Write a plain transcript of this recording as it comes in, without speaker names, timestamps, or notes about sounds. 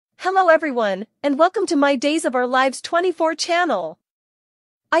Hello everyone, and welcome to my Days of Our Lives 24 channel.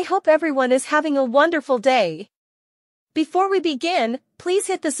 I hope everyone is having a wonderful day. Before we begin, please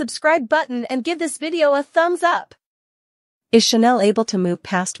hit the subscribe button and give this video a thumbs up. Is Chanel able to move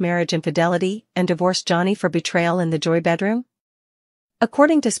past marriage infidelity and divorce Johnny for betrayal in the Joy bedroom?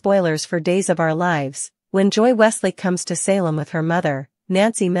 According to spoilers for Days of Our Lives, when Joy Wesley comes to Salem with her mother,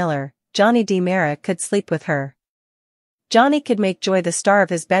 Nancy Miller, Johnny DiMera could sleep with her. Johnny could make Joy the star of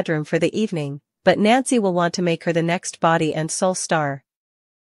his bedroom for the evening, but Nancy will want to make her the next body and soul star.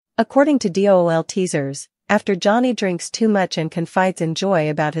 According to DOL teasers, after Johnny drinks too much and confides in Joy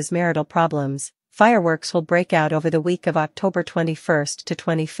about his marital problems, fireworks will break out over the week of October 21st to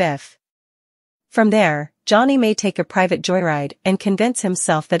 25th. From there, Johnny may take a private joyride and convince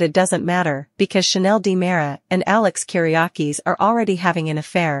himself that it doesn't matter because Chanel DiMera and Alex Kyriakis are already having an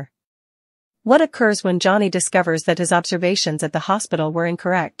affair. What occurs when Johnny discovers that his observations at the hospital were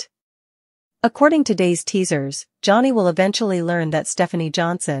incorrect? According to Days teasers, Johnny will eventually learn that Stephanie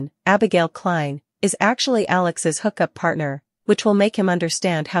Johnson, Abigail Klein, is actually Alex's hookup partner, which will make him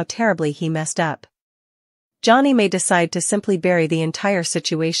understand how terribly he messed up. Johnny may decide to simply bury the entire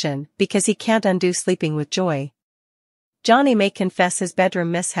situation because he can't undo sleeping with Joy. Johnny may confess his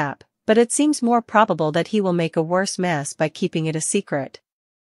bedroom mishap, but it seems more probable that he will make a worse mess by keeping it a secret.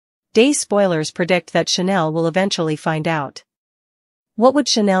 Days spoilers predict that Chanel will eventually find out. What would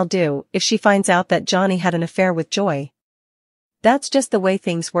Chanel do if she finds out that Johnny had an affair with Joy? That's just the way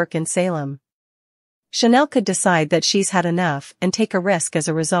things work in Salem. Chanel could decide that she's had enough and take a risk as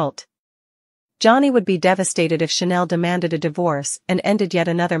a result. Johnny would be devastated if Chanel demanded a divorce and ended yet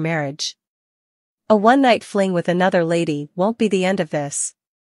another marriage. A one-night fling with another lady won't be the end of this.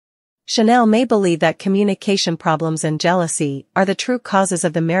 Chanel may believe that communication problems and jealousy are the true causes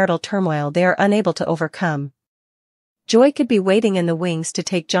of the marital turmoil they are unable to overcome. Joy could be waiting in the wings to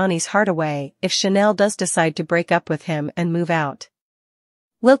take Johnny's heart away if Chanel does decide to break up with him and move out.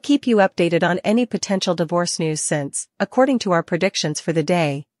 We'll keep you updated on any potential divorce news since, according to our predictions for the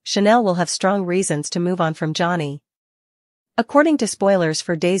day, Chanel will have strong reasons to move on from Johnny. According to spoilers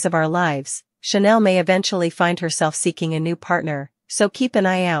for Days of Our Lives, Chanel may eventually find herself seeking a new partner, so keep an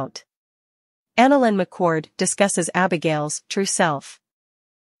eye out. Annalyn McCord discusses Abigail's true self.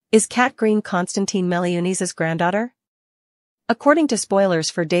 Is Kat Green Constantine Meliunis's granddaughter? According to spoilers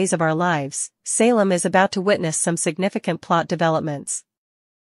for Days of Our Lives, Salem is about to witness some significant plot developments.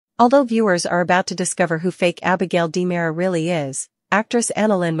 Although viewers are about to discover who fake Abigail DiMera really is, actress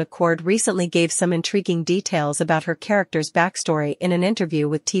Annalyn McCord recently gave some intriguing details about her character's backstory in an interview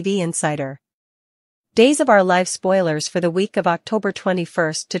with TV Insider. Days of Our Lives spoilers for the week of October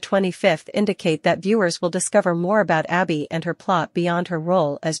 21st to 25th indicate that viewers will discover more about Abby and her plot beyond her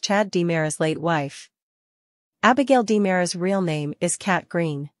role as Chad DiMera's late wife. Abigail DiMera's real name is Kat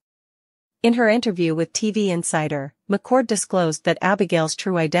Green. In her interview with TV Insider, McCord disclosed that Abigail's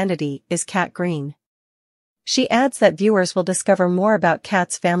true identity is Kat Green. She adds that viewers will discover more about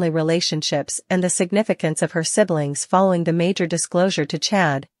Kat's family relationships and the significance of her siblings following the major disclosure to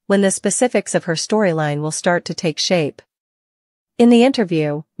Chad, when the specifics of her storyline will start to take shape. In the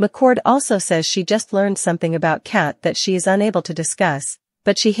interview, McCord also says she just learned something about Kat that she is unable to discuss,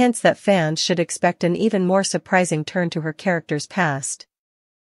 but she hints that fans should expect an even more surprising turn to her character's past.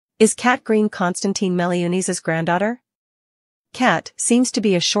 Is Kat Green Constantine Meliunis's granddaughter? Kat seems to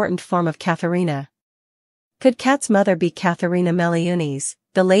be a shortened form of Katharina. Could Kat's mother be Katharina Meliunis,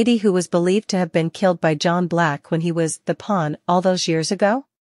 the lady who was believed to have been killed by John Black when he was the pawn all those years ago?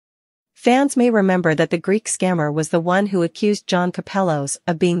 Fans may remember that the Greek scammer was the one who accused John Capellos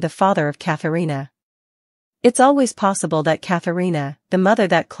of being the father of Katharina. It's always possible that Katharina, the mother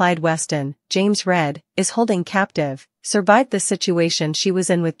that Clyde Weston, James Red, is holding captive, survived the situation she was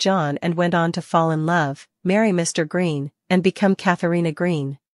in with John and went on to fall in love, marry Mr. Green, and become Katharina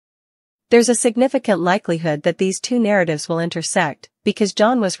Green. There's a significant likelihood that these two narratives will intersect, because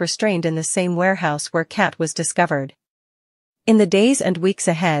John was restrained in the same warehouse where Kat was discovered. In the days and weeks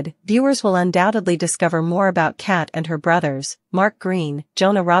ahead, viewers will undoubtedly discover more about Kat and her brothers, Mark Green,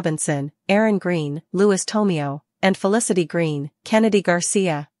 Jonah Robinson, Aaron Green, Louis Tomeo, and Felicity Green, Kennedy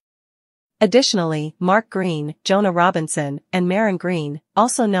Garcia. Additionally, Mark Green, Jonah Robinson, and Maren Green,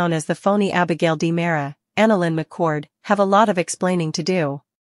 also known as the phony Abigail DiMera, Annalyn McCord, have a lot of explaining to do.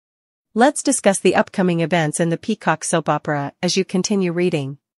 Let's discuss the upcoming events in the Peacock soap opera as you continue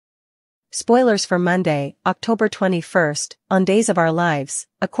reading. Spoilers for Monday, October 21st, on Days of Our Lives.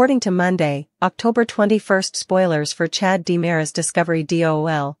 According to Monday, October 21st spoilers for Chad DiMera's Discovery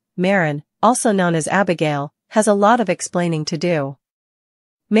DOL, Maren, also known as Abigail, has a lot of explaining to do.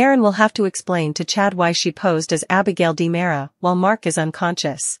 Maren will have to explain to Chad why she posed as Abigail DiMera while Mark is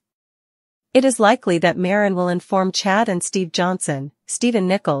unconscious. It is likely that Maren will inform Chad and Steve Johnson, Stephen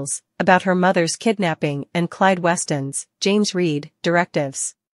Nichols, about her mother's kidnapping and Clyde Weston's, James Reed,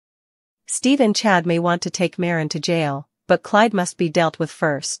 directives. Steve and Chad may want to take Maren to jail, but Clyde must be dealt with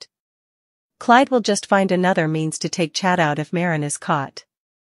first. Clyde will just find another means to take Chad out if Maren is caught.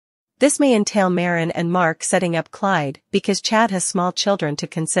 This may entail Maren and Mark setting up Clyde because Chad has small children to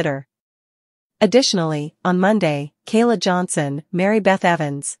consider. Additionally, on Monday, Kayla Johnson, Mary Beth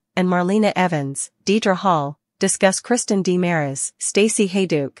Evans, and Marlena Evans, Deidre Hall, discuss Kristen DeMaris, Stacey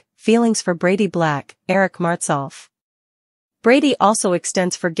Hayduke, feelings for Brady Black, Eric Martsolf. Brady also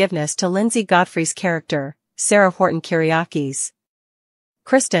extends forgiveness to Lindsay Godfrey's character, Sarah Horton Kyriakis.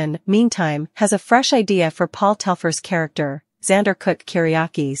 Kristen, meantime, has a fresh idea for Paul Telfer's character, Xander Cook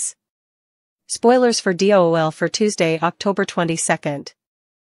Kyriakis. Spoilers for DOOL for Tuesday, October 22nd.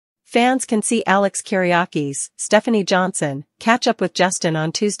 Fans can see Alex Kyriakis, Stephanie Johnson, catch up with Justin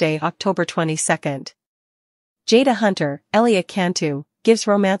on Tuesday, October 22nd. Jada Hunter, Elia Cantu, gives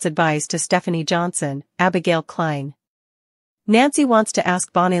romance advice to Stephanie Johnson, Abigail Klein. Nancy wants to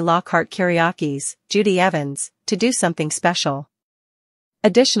ask Bonnie Lockhart Kyriakis, Judy Evans, to do something special.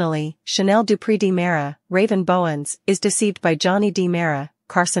 Additionally, Chanel Dupree DiMera, Raven Bowens, is deceived by Johnny DiMera,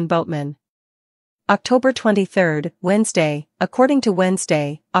 Carson Boatman. October 23rd, Wednesday. According to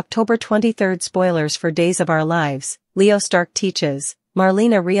Wednesday, October 23rd spoilers for Days of Our Lives, Leo Stark teaches,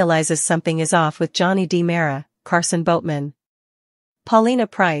 Marlena realizes something is off with Johnny DiMera, Carson Boatman. Paulina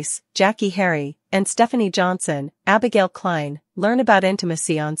Price, Jackie Harry, and Stephanie Johnson, Abigail Klein, learn about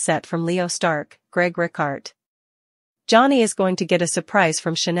intimacy on set from Leo Stark, Greg Ricart. Johnny is going to get a surprise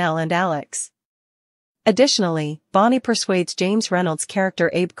from Chanel and Alex. Additionally, Bonnie persuades James Reynolds' character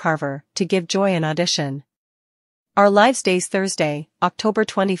Abe Carver to give Joy an audition. Our Lives Days Thursday, October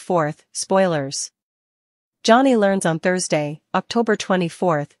 24th, spoilers. Johnny learns on Thursday, October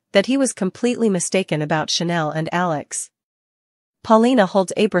 24th, that he was completely mistaken about Chanel and Alex. Paulina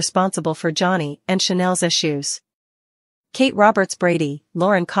holds Abe responsible for Johnny and Chanel's issues. Kate Roberts Brady,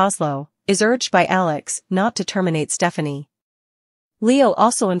 Lauren Koslow, is urged by Alex not to terminate Stephanie. Leo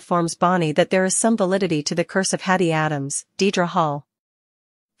also informs Bonnie that there is some validity to the curse of Hattie Adams, Deidre Hall.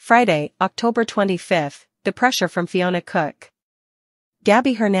 Friday, October 25th, the pressure from Fiona Cook.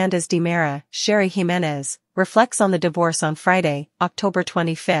 Gabby Hernandez DiMera, Sherry Jimenez, reflects on the divorce on Friday, October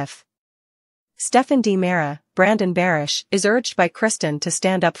 25th. Stephen DiMera, Brandon Barish, is urged by Kristen to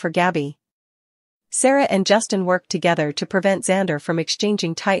stand up for Gabby. Sarah and Justin work together to prevent Xander from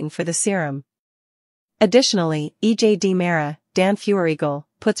exchanging Titan for the serum. Additionally, EJ DiMera, Dan Feuereagle,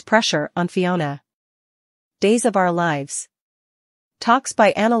 puts pressure on Fiona. Days of Our Lives. Talks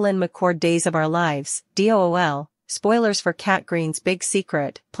by Annalyn McCord. Days of Our Lives, DOOL, spoilers for Kat Green's Big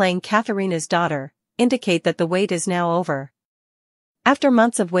Secret, playing Katharina's daughter, indicate that the wait is now over. After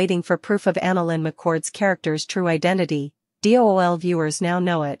months of waiting for proof of Annalyn McCord's character's true identity, DOOL viewers now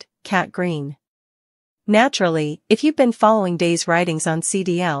know it, Kat Green. Naturally, if you've been following Day's writings on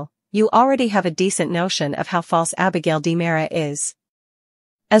CDL, you already have a decent notion of how false Abigail DiMera is.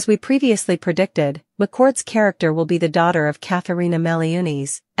 As we previously predicted, McCord's character will be the daughter of Katharina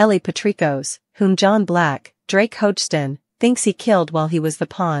Meliunis, Ellie Patricos, whom John Black, Drake Hodgson, thinks he killed while he was the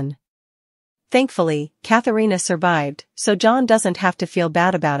pawn. Thankfully, Katharina survived, so John doesn't have to feel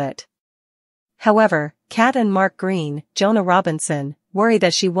bad about it. However, Kat and Mark Green, Jonah Robinson, worry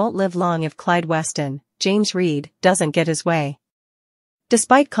that she won't live long if Clyde Weston, James Reed, doesn't get his way.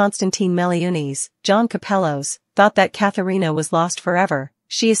 Despite Constantine Meliunis, John Capellos, thought that Katharina was lost forever,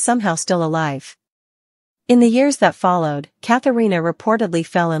 she is somehow still alive. In the years that followed, Katharina reportedly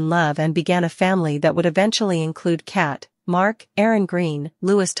fell in love and began a family that would eventually include Kat, Mark, Aaron Green,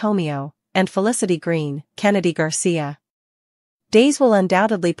 Louis Tomeo, and Felicity Green, Kennedy Garcia. Days will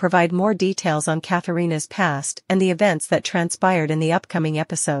undoubtedly provide more details on Katharina's past and the events that transpired in the upcoming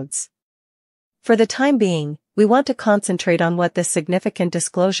episodes. For the time being, we want to concentrate on what this significant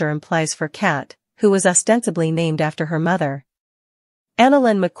disclosure implies for Kat, who was ostensibly named after her mother.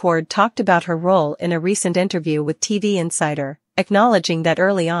 Annalyn McCord talked about her role in a recent interview with TV Insider, acknowledging that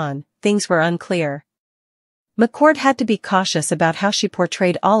early on, things were unclear. McCord had to be cautious about how she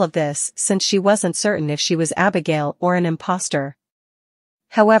portrayed all of this since she wasn't certain if she was Abigail or an imposter.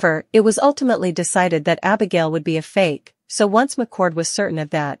 However, it was ultimately decided that Abigail would be a fake, so once McCord was certain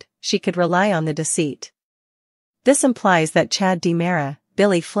of that, she could rely on the deceit. This implies that Chad DiMera,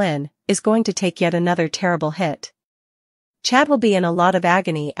 Billy Flynn, is going to take yet another terrible hit. Chad will be in a lot of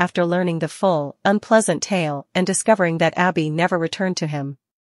agony after learning the full, unpleasant tale and discovering that Abby never returned to him.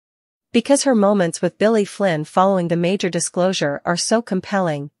 Because her moments with Billy Flynn following the major disclosure are so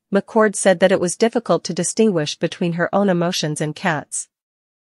compelling, McCord said that it was difficult to distinguish between her own emotions and Kat's.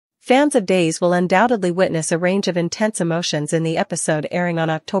 Fans of Days will undoubtedly witness a range of intense emotions in the episode airing on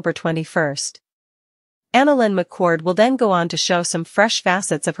October 21st. Annalyn McCord will then go on to show some fresh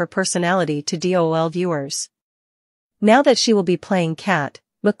facets of her personality to DOL viewers. Now that she will be playing Kat,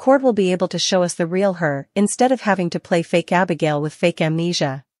 McCord will be able to show us the real her instead of having to play fake Abigail with fake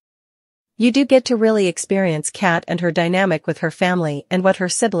amnesia. You do get to really experience Kat and her dynamic with her family and what her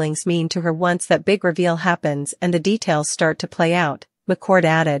siblings mean to her once that big reveal happens and the details start to play out, McCord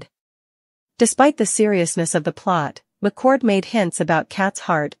added. Despite the seriousness of the plot, McCord made hints about Kat's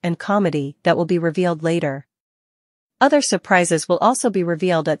heart and comedy that will be revealed later. Other surprises will also be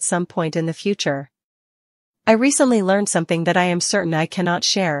revealed at some point in the future. I recently learned something that I am certain I cannot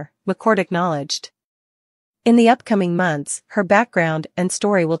share, McCord acknowledged. In the upcoming months, her background and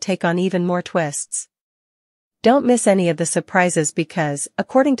story will take on even more twists. Don't miss any of the surprises because,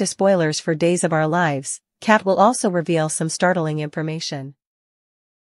 according to spoilers for Days of Our Lives, Kat will also reveal some startling information.